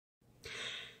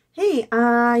Hey,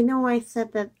 I know I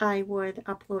said that I would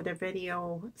upload a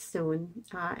video soon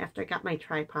after I got my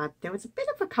tripod. There was a bit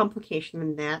of a complication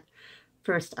in that.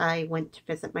 First, I went to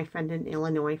visit my friend in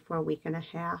Illinois for a week and a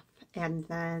half, and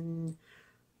then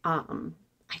um,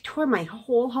 I tore my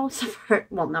whole house apart.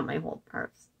 Well, not my whole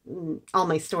parts, all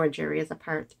my storage areas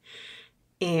apart,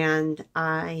 and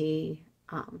I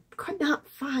could not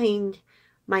find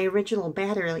my original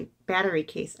battery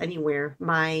case anywhere.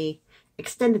 My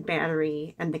extended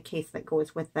battery and the case that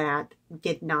goes with that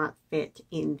did not fit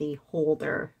in the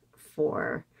holder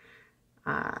for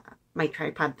uh, my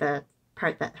tripod, the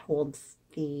part that holds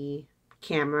the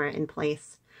camera in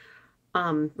place.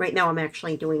 Right now I'm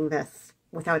actually doing this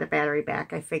without a battery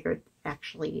back. I figured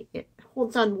actually it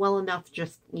holds on well enough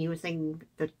just using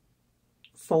the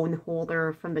phone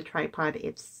holder from the tripod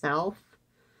itself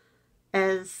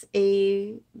as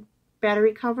a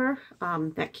battery cover.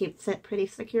 That keeps it pretty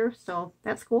secure, so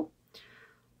that's cool.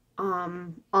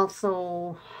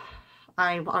 Also,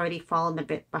 I've already fallen a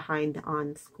bit behind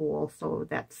on school, so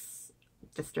that's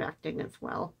distracting as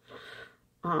well.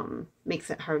 Makes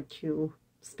it hard to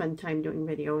spend time doing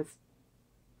videos.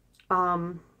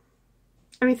 Um,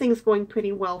 Everything's going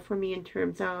pretty well for me in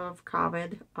terms of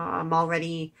COVID. I'm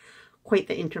already quite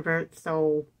the introvert,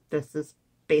 so this is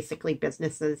basically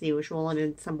business as usual, and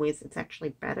in some ways it's actually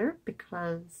better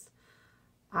because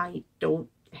I don't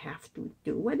have to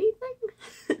do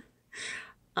anything.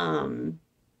 um,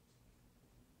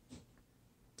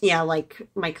 yeah, like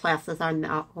my classes are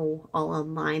now all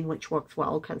online, which works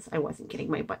well because I wasn't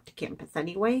getting my butt to campus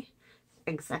anyway.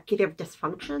 Executive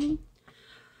dysfunction,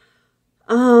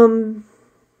 um,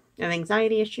 and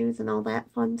anxiety issues and all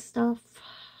that fun stuff.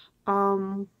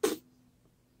 Um,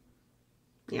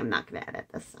 yeah, I'm not gonna edit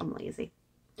this. I'm lazy.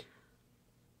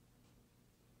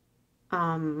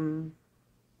 Um,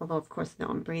 Although of course now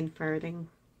I'm brain farting.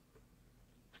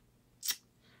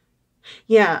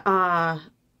 Yeah,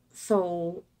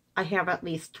 so I have at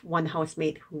least one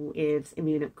housemate who is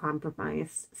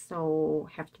immunocompromised, so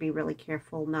have to be really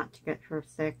careful not to get her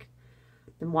sick.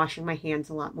 I'm washing my hands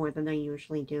a lot more than I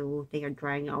usually do. They are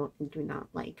drying out and do not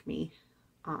like me.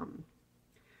 Um,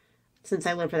 since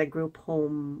I live at a group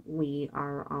home, we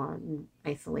are on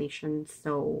isolation,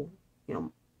 so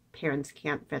parents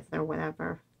can't visit or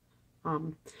whatever.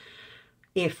 Um,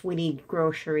 if we need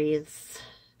groceries,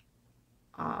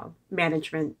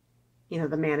 management,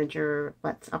 the manager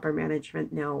lets upper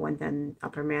management know, and then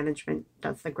upper management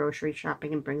does the grocery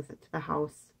shopping and brings it to the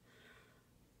house.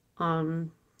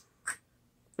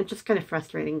 It's just kind of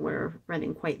frustrating. We're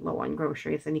running quite low on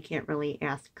groceries, and you can't really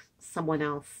ask someone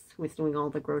else who is doing all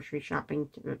the grocery shopping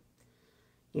to,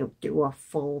 do a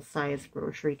full-size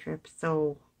grocery trip.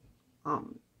 So,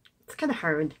 it's kind of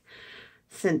hard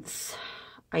since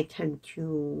I tend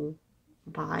to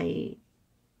buy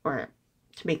or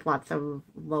to make lots of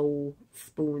low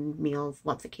spoon meals,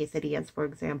 lots of quesadillas, for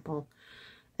example,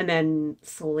 and then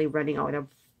slowly running out of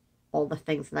all the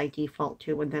things that I default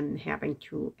to, and then having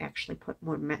to actually put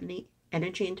more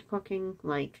energy into cooking.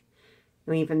 Like,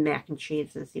 even mac and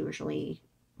cheese is usually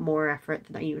more effort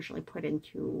than I usually put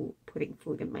into putting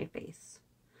food in my face.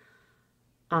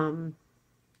 Um,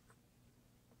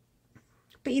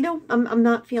 but I'm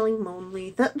not feeling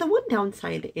lonely. The one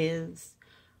downside is,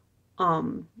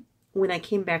 when I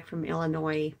came back from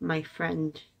Illinois, my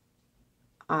friend,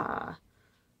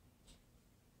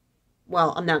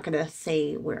 well, I'm not going to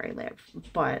say where I live,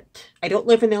 but I don't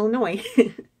live in Illinois.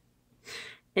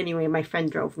 Anyway, my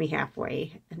friend drove me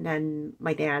halfway, and then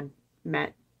my dad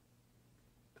met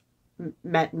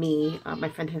me. My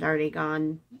friend had already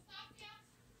gone.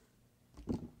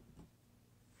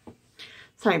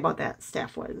 Sorry about that.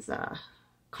 Staff was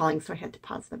calling, so I had to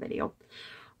pause the video.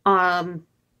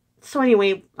 So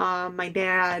anyway, my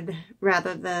dad,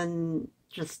 rather than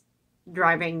just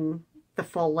driving the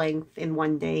full length in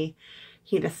one day,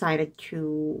 he decided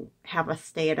to have us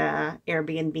stay at a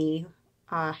Airbnb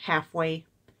halfway,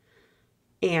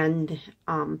 and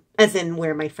as in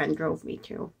where my friend drove me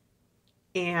to.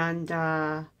 And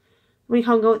we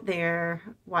hung out there,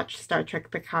 watched Star Trek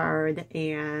Picard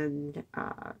and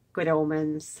Good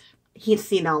Omens. He's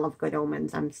seen all of Good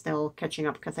Omens. I'm still catching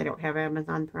up because I don't have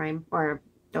Amazon Prime, or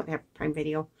don't have Prime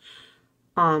Video.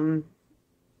 And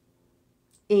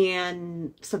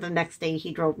so the next day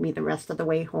he drove me the rest of the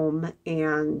way home,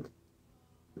 and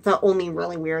the only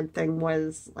really weird thing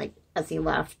was, like, as he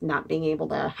left, not being able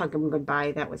to hug him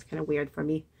goodbye. That was kind of weird for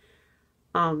me.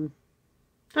 I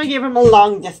gave him a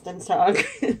long distance hug.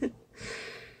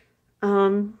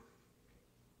 So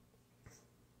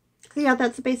yeah,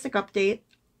 that's a basic update.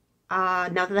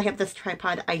 Now that I have this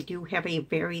tripod, I do have a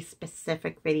very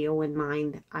specific video in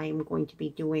mind. I'm going to be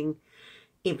doing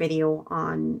a video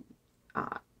on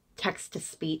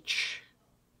text-to-speech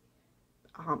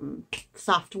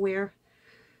software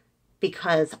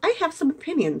because I have some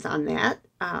opinions on that.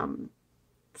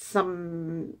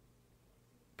 Some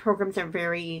programs are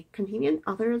very convenient,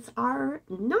 others are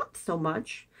not so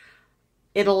much.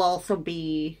 It'll also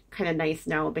be kind of nice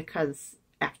now because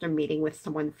after meeting with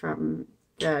someone from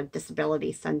the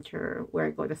disability center where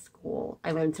I go to school,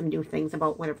 I learned some new things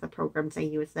about one of the programs I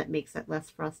use that makes it less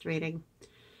frustrating.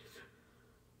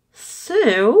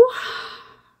 So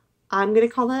I'm going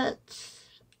to call it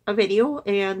a video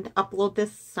and upload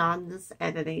this sans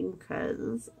editing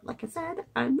because, like I said,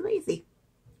 I'm lazy.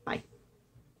 Bye.